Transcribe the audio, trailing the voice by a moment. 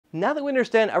Now that we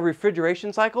understand our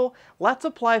refrigeration cycle, let's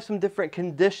apply some different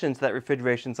conditions to that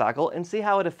refrigeration cycle and see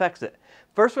how it affects it.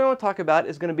 First one I want to talk about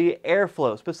is going to be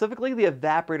airflow, specifically the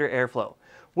evaporator airflow.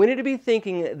 We need to be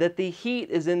thinking that the heat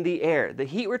is in the air. The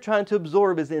heat we're trying to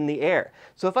absorb is in the air.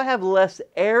 So if I have less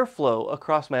airflow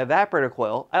across my evaporator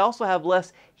coil, I also have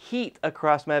less heat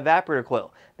across my evaporator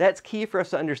coil. That's key for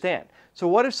us to understand. So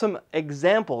what are some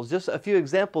examples, just a few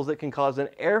examples that can cause an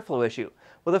airflow issue?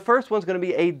 Well, the first one's going to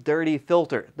be a dirty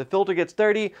filter. The filter gets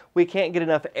dirty, we can't get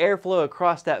enough airflow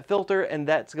across that filter, and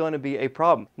that's going to be a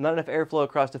problem. Not enough airflow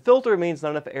across the filter means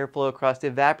not enough airflow across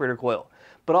the evaporator coil.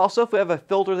 But also if we have a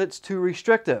filter that's too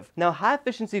restrictive. Now, high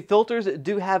efficiency filters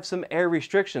do have some air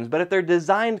restrictions, but if they're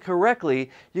designed correctly,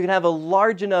 you can have a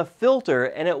large enough filter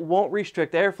and it won't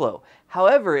restrict airflow.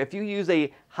 However, if you use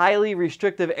a highly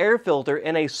restrictive air filter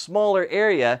in a smaller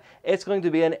area, it's going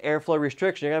to be an airflow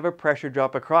restriction. You're going to have a pressure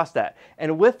drop across that.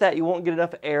 And with that, you won't get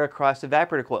enough air across the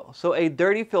evaporator coil. So a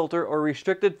dirty filter or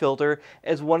restricted filter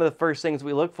is one of the first things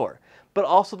we look for. But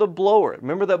also the blower.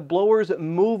 Remember that blower is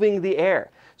moving the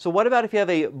air. So what about if you have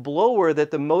a blower that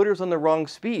the motor's on the wrong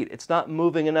speed? It's not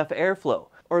moving enough airflow.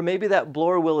 Or maybe that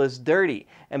blower wheel is dirty,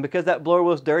 and because that blower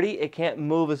wheel is dirty, it can't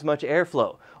move as much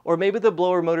airflow. Or maybe the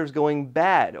blower motor is going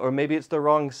bad, or maybe it's the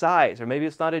wrong size, or maybe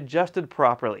it's not adjusted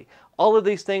properly. All of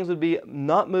these things would be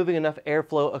not moving enough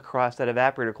airflow across that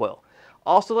evaporator coil.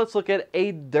 Also, let's look at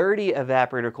a dirty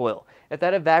evaporator coil. If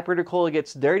that evaporator coil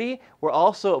gets dirty, we're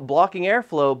also blocking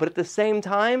airflow, but at the same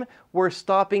time, we're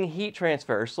stopping heat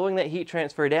transfer, or slowing that heat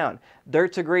transfer down.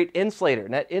 Dirt's a great insulator,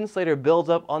 and that insulator builds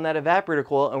up on that evaporator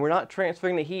coil, and we're not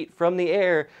transferring the heat from the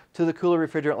air to the cooler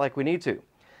refrigerant like we need to.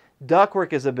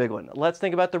 Ductwork is a big one. Let's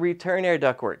think about the return air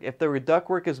ductwork. If the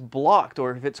ductwork is blocked,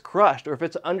 or if it's crushed, or if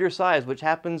it's undersized, which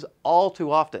happens all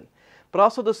too often. But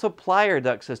also the supplier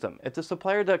duct system. If the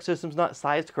supplier duct system's not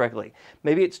sized correctly,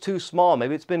 maybe it's too small,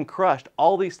 maybe it's been crushed,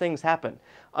 all these things happen.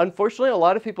 Unfortunately, a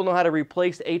lot of people know how to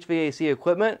replace HVAC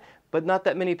equipment, but not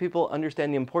that many people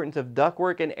understand the importance of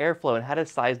ductwork and airflow and how to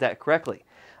size that correctly.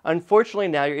 Unfortunately,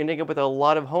 now you're ending up with a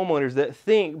lot of homeowners that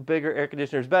think bigger air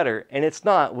conditioners better, and it's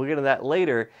not. We'll get into that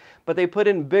later, but they put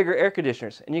in bigger air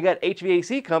conditioners, and you got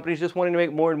HVAC companies just wanting to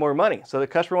make more and more money. So the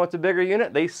customer wants a bigger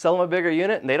unit, they sell them a bigger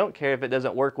unit, and they don't care if it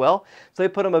doesn't work well. So they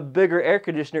put them a bigger air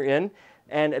conditioner in,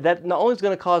 and that not only is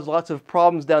going to cause lots of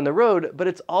problems down the road, but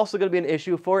it's also going to be an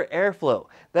issue for airflow.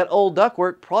 That old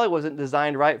ductwork probably wasn't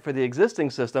designed right for the existing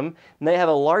system, and they have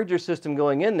a larger system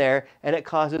going in there, and it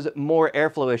causes more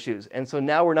airflow issues. And so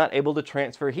now we're not able to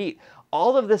transfer heat.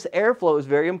 All of this airflow is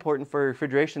very important for a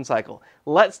refrigeration cycle.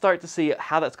 Let's start to see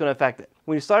how that's going to affect it.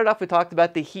 When we started off, we talked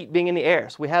about the heat being in the air.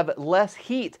 So we have less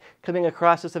heat coming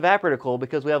across this evaporator coil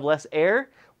because we have less air.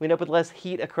 We end up with less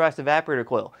heat across the evaporator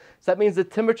coil. So that means the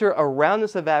temperature around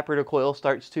this evaporator coil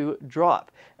starts to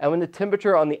drop. And when the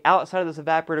temperature on the outside of this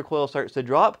evaporator coil starts to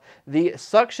drop, the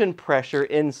suction pressure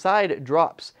inside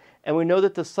drops. And we know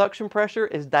that the suction pressure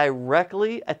is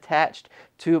directly attached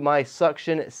to my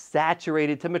suction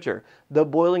saturated temperature, the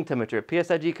boiling temperature,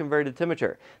 PSIG converted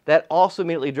temperature. That also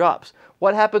immediately drops.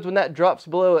 What happens when that drops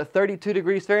below 32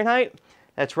 degrees Fahrenheit?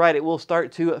 That's right, it will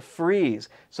start to freeze.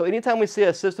 So anytime we see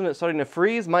a system that's starting to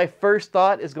freeze, my first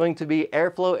thought is going to be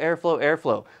airflow, airflow,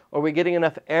 airflow. Are we getting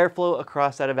enough airflow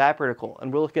across that evaporator coil?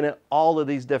 And we're looking at all of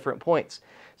these different points.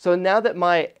 So now that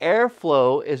my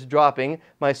airflow is dropping,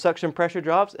 my suction pressure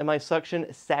drops and my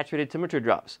suction saturated temperature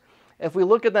drops. If we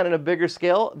look at that on a bigger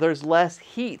scale, there's less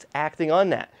heat acting on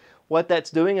that. What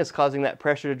that's doing is causing that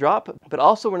pressure to drop, but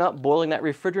also we're not boiling that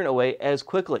refrigerant away as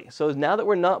quickly. So now that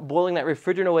we're not boiling that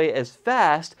refrigerant away as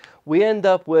fast, we end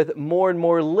up with more and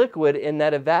more liquid in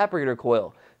that evaporator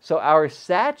coil. So our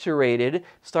saturated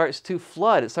starts to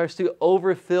flood. It starts to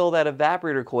overfill that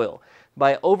evaporator coil.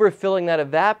 By overfilling that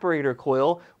evaporator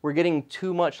coil, we're getting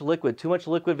too much liquid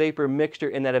vapor mixture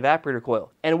in that evaporator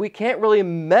coil. And we can't really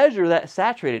measure that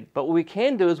saturated, but what we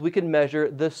can do is we can measure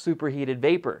the superheated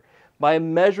vapor. By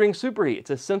measuring superheat, it's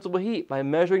a sensible heat. By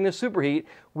measuring the superheat,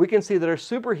 we can see that our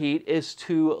superheat is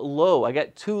too low. I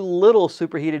got too little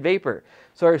superheated vapor.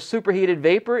 So our superheated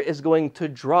vapor is going to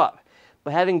drop.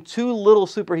 By having too little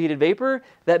superheated vapor,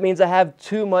 that means I have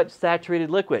too much saturated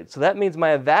liquid. So that means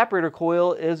my evaporator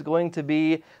coil is going to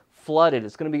be flooded.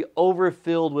 It's going to be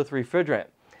overfilled with refrigerant.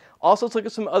 Also, let's look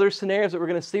at some other scenarios that we're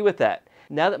going to see with that.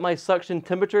 Now that my suction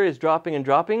temperature is dropping and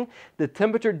dropping, the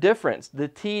temperature difference, the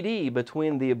TD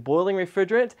between the boiling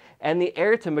refrigerant and the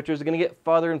air temperature is going to get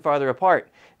farther and farther apart.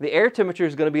 The air temperature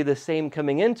is going to be the same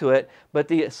coming into it, but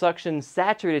the suction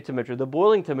saturated temperature, the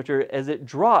boiling temperature, as it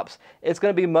drops, it's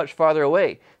going to be much farther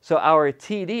away. So our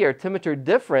TD, our temperature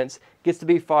difference, gets to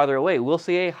be farther away, we'll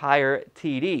see a higher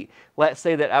TD. Let's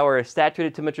say that our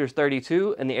saturated temperature is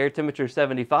 32 and the air temperature is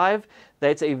 75.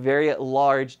 That's a very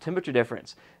large temperature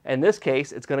difference. In this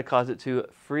case, it's going to cause it to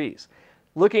freeze.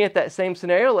 Looking at that same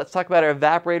scenario, let's talk about our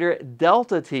evaporator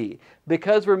Delta T.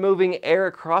 Because we're moving air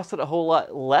across it a whole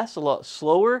lot less, a lot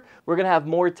slower, we're going to have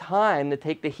more time to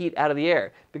take the heat out of the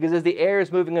air. Because as the air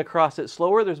is moving across it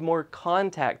slower, there's more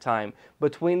contact time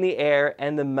between the air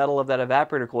and the metal of that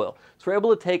evaporator coil. So we're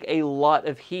able to take a lot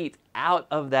of heat out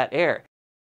of that air.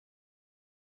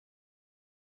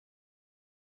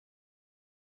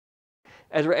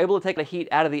 As we're able to take the heat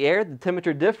out of the air, the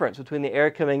temperature difference between the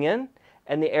air coming in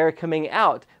and the air coming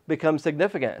out becomes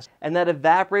significant. And that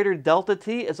evaporator delta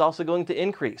T is also going to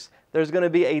increase. There's going to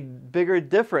be a bigger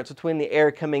difference between the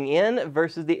air coming in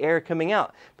versus the air coming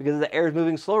out because the air is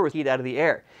moving slower with heat out of the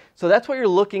air. So that's what you're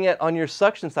looking at on your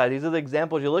suction side. These are the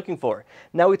examples you're looking for.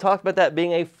 Now we talked about that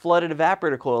being a flooded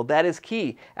evaporator coil. That is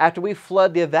key. After we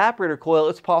flood the evaporator coil,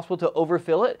 it's possible to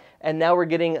overfill it, and now we're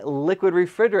getting liquid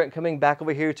refrigerant coming back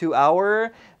over here to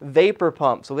our vapor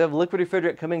pump. So we have liquid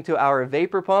refrigerant coming to our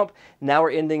vapor pump. Now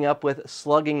we're ending up with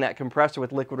slugging that compressor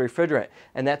with liquid refrigerant,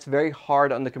 and that's very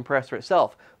hard on the compressor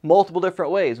itself. Multiple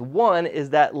different ways. One is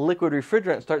that liquid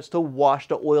refrigerant starts to wash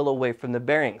the oil away from the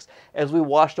bearings. As we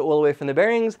wash the oil away from the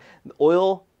bearings, the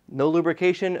oil, no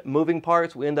lubrication, moving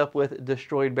parts, we end up with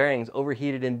destroyed bearings,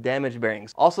 overheated and damaged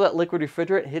bearings. Also, that liquid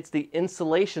refrigerant hits the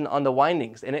insulation on the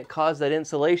windings, and it causes that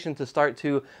insulation to start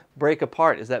to break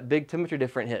apart as that big temperature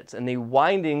difference hits, and the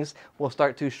windings will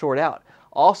start to short out.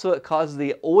 Also, it causes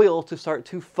the oil to start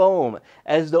to foam.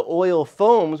 As the oil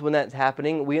foams, when that's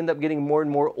happening, we end up getting more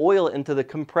and more oil into the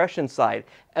compression side,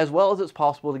 as well as it's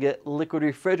possible to get liquid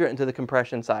refrigerant into the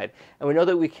compression side. And we know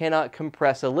that we cannot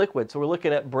compress a liquid, so we're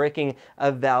looking at breaking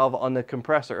a valve on the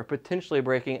compressor, or potentially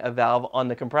breaking a valve on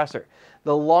the compressor.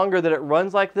 The longer that it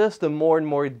runs like this, the more and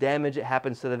more damage it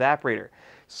happens to the evaporator.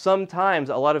 Sometimes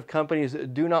a lot of companies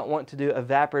do not want to do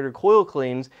evaporator coil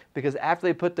cleans because after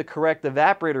they put the correct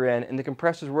evaporator in and the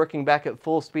compressor is working back at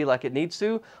full speed like it needs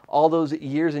to, all those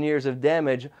years and years of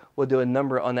damage will do a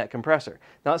number on that compressor.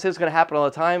 Not saying it's going to happen all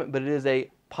the time, but it is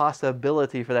a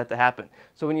possibility for that to happen.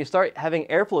 So when you start having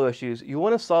airflow issues, you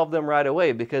want to solve them right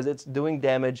away because it's doing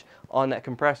damage on that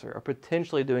compressor, or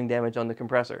potentially doing damage on the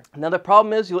compressor. Now the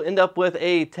problem is you'll end up with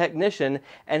a technician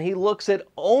and he looks at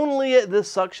only at the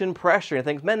suction pressure and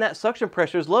thinks, man, that suction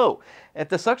pressure is low. If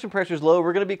the suction pressure is low,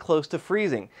 we're going to be close to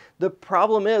freezing. The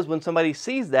problem is when somebody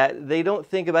sees that, they don't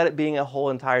think about it being a whole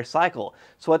entire cycle.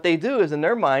 So what they do is in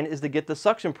their mind is to get the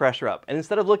suction pressure up. And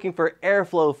instead of looking for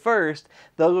airflow first,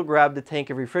 they'll go grab the tank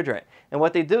of refrigerant. And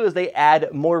what they do is they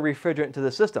add more refrigerant to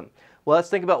the system. Well, let's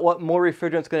think about what more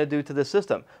refrigerant is going to do to the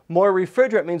system. More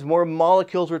refrigerant means more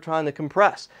molecules we're trying to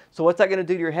compress. So what's that going to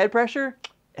do to your head pressure?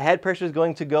 Head pressure is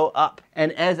going to go up.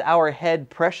 And as our head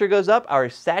pressure goes up, our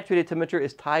saturated temperature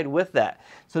is tied with that.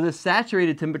 So the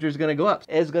saturated temperature is going to go up.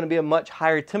 It's going to be a much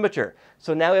higher temperature.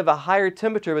 So now we have a higher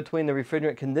temperature between the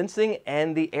refrigerant condensing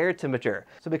and the air temperature.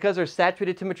 So because our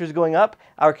saturated temperature is going up,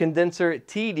 our condenser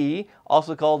TD,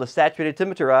 also called a saturated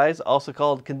temperature rise, also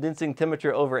called condensing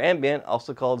temperature over ambient,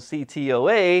 also called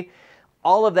CTOA,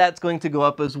 all of that's going to go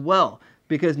up as well,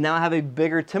 because now I have a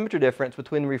bigger temperature difference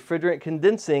between refrigerant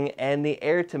condensing and the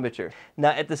air temperature.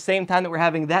 Now at the same time that we're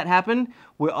having that happen,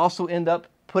 we also end up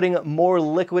putting more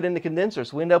liquid in the condenser.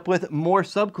 So we end up with more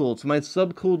subcooled. So my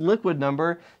subcooled liquid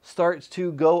number starts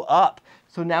to go up.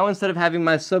 So now instead of having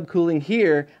my subcooling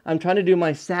here, I'm trying to do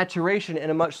my saturation in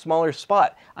a much smaller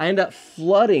spot. I end up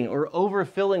flooding or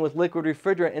overfilling with liquid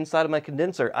refrigerant inside of my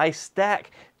condenser. I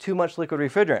stack too much liquid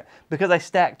refrigerant. Because I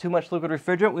stack too much liquid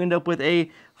refrigerant, we end up with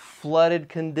a flooded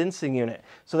condensing unit.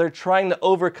 So they're trying to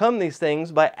overcome these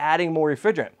things by adding more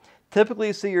refrigerant. Typically,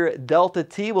 you see your delta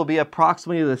T will be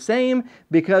approximately the same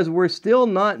because we're still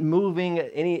not moving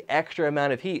any extra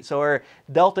amount of heat. So our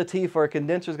delta T for a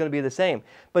condenser is going to be the same.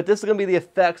 But this is going to be the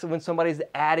effects of when somebody's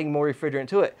adding more refrigerant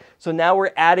to it. So now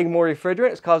we're adding more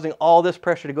refrigerant. It's causing all this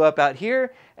pressure to go up out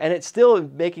here, and it's still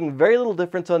making very little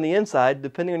difference on the inside,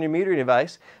 depending on your metering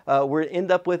device. We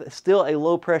end up with still a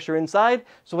low pressure inside.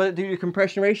 So what does it do to your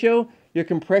compression ratio? Your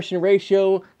compression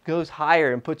ratio goes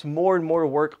higher and puts more and more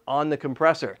work on the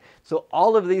compressor. So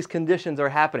all of these conditions are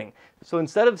happening. So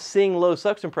instead of seeing low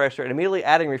suction pressure and immediately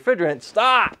adding refrigerant,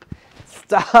 stop!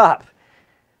 Stop!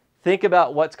 Think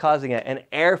about what's causing it, and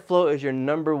airflow is your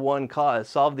 #1 cause.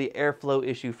 Solve the airflow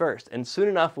issue first, and soon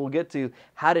enough we'll get to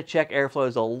how to check airflow.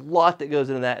 There's a lot that goes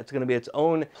into that. It's going to be its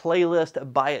own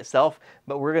playlist by itself,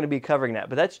 but we're going to be covering that.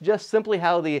 But that's just simply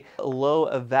how the low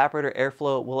evaporator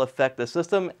airflow will affect the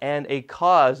system, and a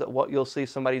cause what you'll see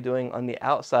somebody doing on the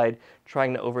outside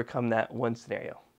trying to overcome that one scenario.